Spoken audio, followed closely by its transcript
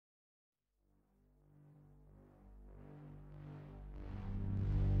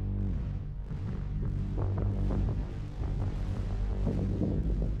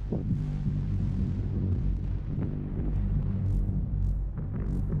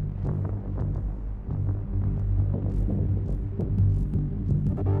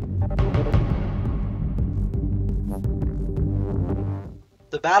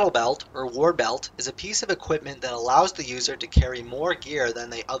battle belt, or war belt, is a piece of equipment that allows the user to carry more gear than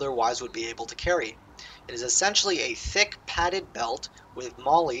they otherwise would be able to carry. It is essentially a thick, padded belt with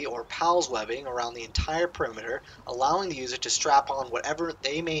MOLLE or PALS webbing around the entire perimeter, allowing the user to strap on whatever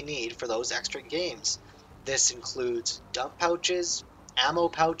they may need for those extra games. This includes dump pouches, ammo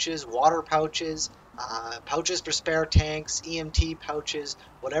pouches, water pouches, pouches for spare tanks, EMT pouches,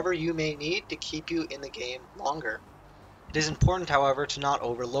 whatever you may need to keep you in the game longer. It is important, however, to not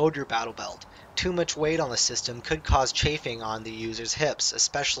overload your battle belt. Too much weight on the system could cause chafing on the user's hips,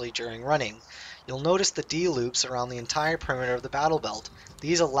 especially during running. You'll notice the D loops around the entire perimeter of the battle belt.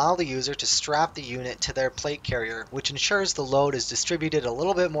 These allow the user to strap the unit to their plate carrier, which ensures the load is distributed a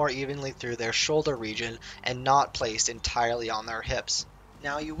little bit more evenly through their shoulder region and not placed entirely on their hips.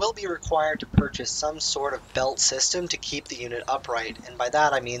 Now, you will be required to purchase some sort of belt system to keep the unit upright, and by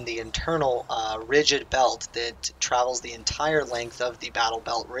that I mean the internal rigid belt that travels the entire length of the battle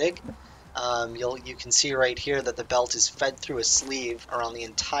belt rig. You can see right here that the belt is fed through a sleeve around the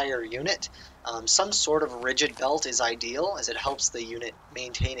entire unit. Some sort of rigid belt is ideal as it helps the unit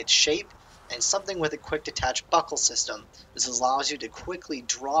maintain its shape, and something with a quick detach buckle system. This allows you to quickly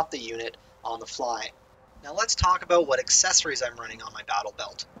drop the unit on the fly. Now let's talk about what accessories I'm running on my battle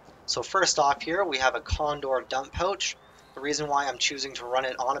belt. So first off here we have a Condor dump pouch. The reason why I'm choosing to run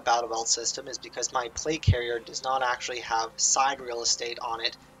it on a battle belt system is because my plate carrier does not actually have side real estate on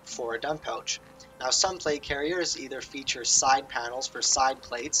it for a dump pouch. Now some plate carriers either feature side panels for side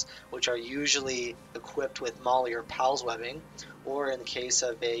plates, which are usually equipped with MOLLE or PALS webbing, or in the case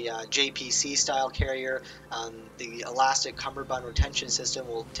of a JPC style carrier, the elastic cummerbund retention system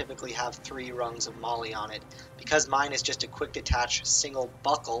will typically have 3 rungs of MOLLE on it. Because mine is just a quick detach single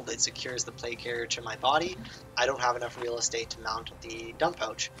buckle that secures the plate carrier to my body, I don't have enough real estate to mount the dump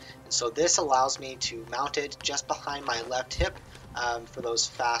pouch. And so this allows me to mount it just behind my left hip for those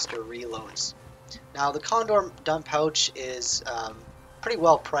faster reloads. Now the Condor dump pouch is pretty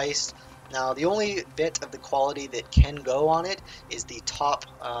well priced. Now the only bit of the quality that can go on it is the top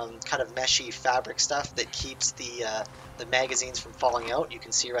kind of meshy fabric stuff that keeps the magazines from falling out. You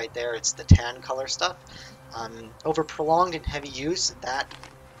can see right there it's the tan color stuff. Over prolonged and heavy use, that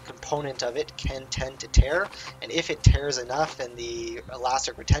component of it can tend to tear, and if it tears enough and the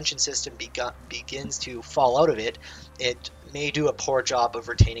elastic retention system begins to fall out of it, it may do a poor job of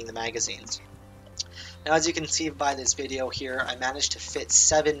retaining the magazines. Now as you can see by this video here, I managed to fit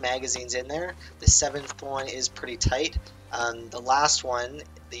 7 magazines in there. The 7th one is pretty tight. The last one,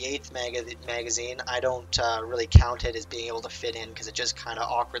 the 8th magazine, I don't really count it as being able to fit in because it just kind of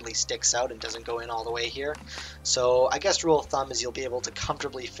awkwardly sticks out and doesn't go in all the way here. So I guess rule of thumb is you'll be able to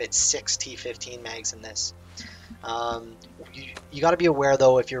comfortably fit 6 T15 mags in this. You got to be aware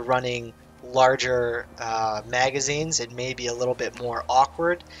though, if you're running larger magazines, it may be a little bit more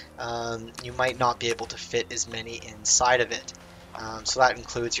awkward. You might not be able to fit as many inside of it. So that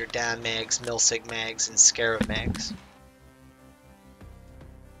includes your DAM mags, Milsig mags, and Scarab mags.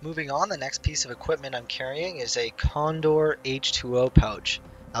 Moving on, the next piece of equipment I'm carrying is a Condor H2O pouch.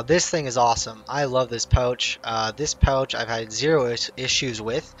 Now this thing is awesome. I love this pouch. This pouch I've had 0 issues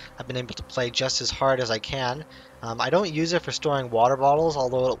with. I've been able to play just as hard as I can. I don't use it for storing water bottles,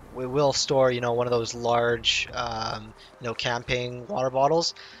 although it will store, one of those large, camping water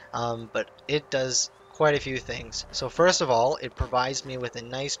bottles. But it does quite a few things. So first of all, it provides me with a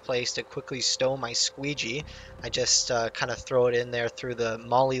nice place to quickly stow my squeegee. I just kind of throw it in there through the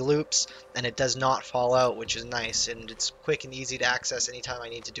MOLLE loops, and it does not fall out, which is nice, and it's quick and easy to access anytime I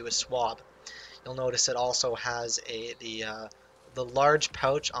need to do a swab. You'll notice it also has the large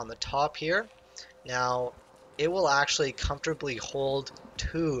pouch on the top here. Now, it will actually comfortably hold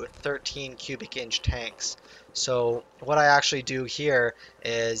 2 13 cubic inch tanks. So what I actually do here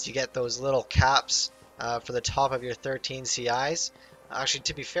is you get those little caps for the top of your 13 CIs. Actually,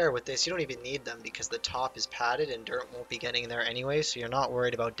 to be fair with this, you don't even need them because the top is padded and dirt won't be getting in there anyway, so you're not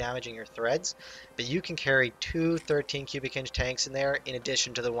worried about damaging your threads. But you can carry 2 13 cubic inch tanks in there in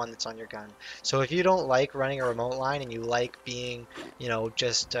addition to the one that's on your gun. So if you don't like running a remote line and you like being,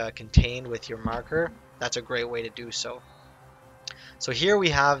 just contained with your marker, that's a great way to do so. So here we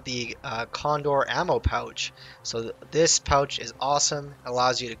have the Condor ammo pouch. So this pouch is awesome,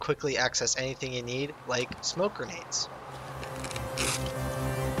 allows you to quickly access anything you need, like smoke grenades.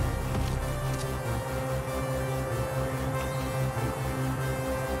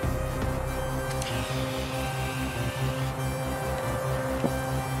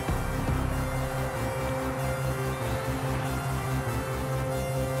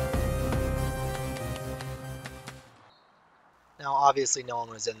 Now obviously no one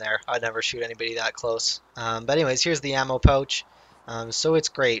was in there. I'd never shoot anybody that close. But anyways, here's the ammo pouch. So it's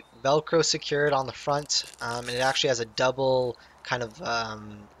great. Velcro secured on the front, and it actually has a double kind of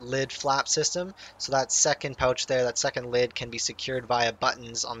lid flap system. So that second pouch there, that second lid can be secured via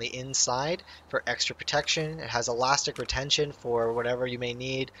buttons on the inside for extra protection. It has elastic retention for whatever you may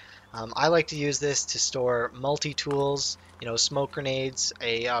need. I like to use this to store multi-tools, smoke grenades,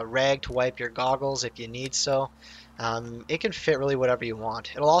 a rag to wipe your goggles if you need so. It can fit really whatever you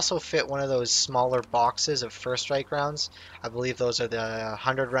want. It'll also fit one of those smaller boxes of first strike rounds. I believe those are the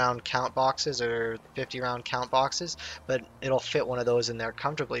 100 round count boxes or 50 round count boxes, but it'll fit one of those in there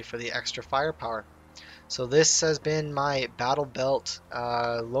comfortably for the extra firepower. So this has been my battle belt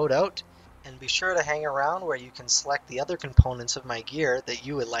loadout, and be sure to hang around where you can select the other components of my gear that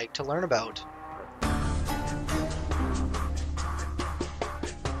you would like to learn about.